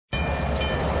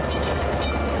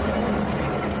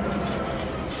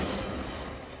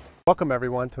Welcome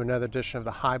everyone to another edition of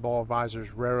the Highball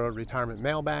Advisors Railroad Retirement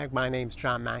Mailbag. My name's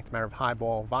John McNamara of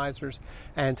Highball Advisors,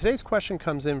 and today's question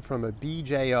comes in from a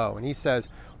BJO, and he says,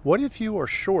 what if you are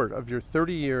short of your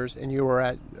 30 years and you are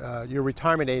at your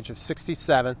retirement age of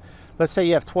 67? Let's say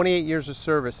you have 28 years of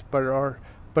service, but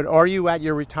are you at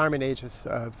your retirement age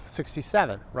of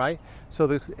 67, right? So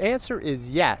the answer is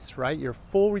yes, right? Your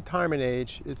full retirement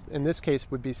age, in this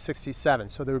case, would be 67.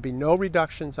 So there would be no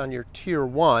reductions on your Tier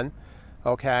 1,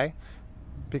 okay?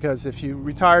 Because if you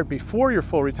retired before your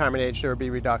full retirement age, there would be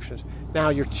reductions. Now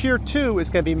your Tier 2 is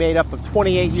going to be made up of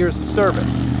 28 years of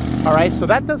service, all right? So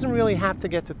that doesn't really have to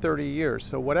get to 30 years.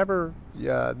 So whatever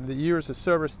the years of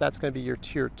service, that's going to be your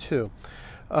Tier 2.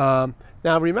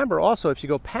 Now remember also, if you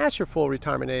go past your full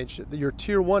retirement age, your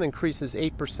Tier 1 increases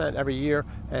 8% every year,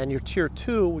 and your Tier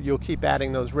 2, you'll keep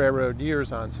adding those railroad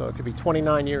years on, so it could be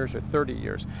 29 years or 30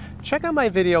 years. Check out my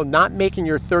video, Not Making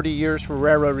Your 30 Years for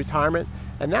Railroad Retirement,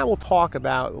 and that will talk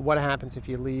about what happens if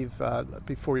you leave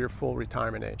before your full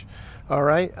retirement age. All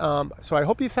right, so I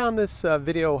hope you found this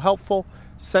video helpful.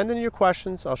 Send in your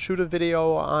questions. I'll shoot a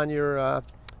video on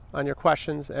your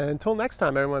questions. And until next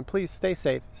time, everyone, please stay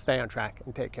safe, stay on track,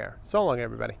 and take care. So long,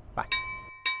 everybody. Bye.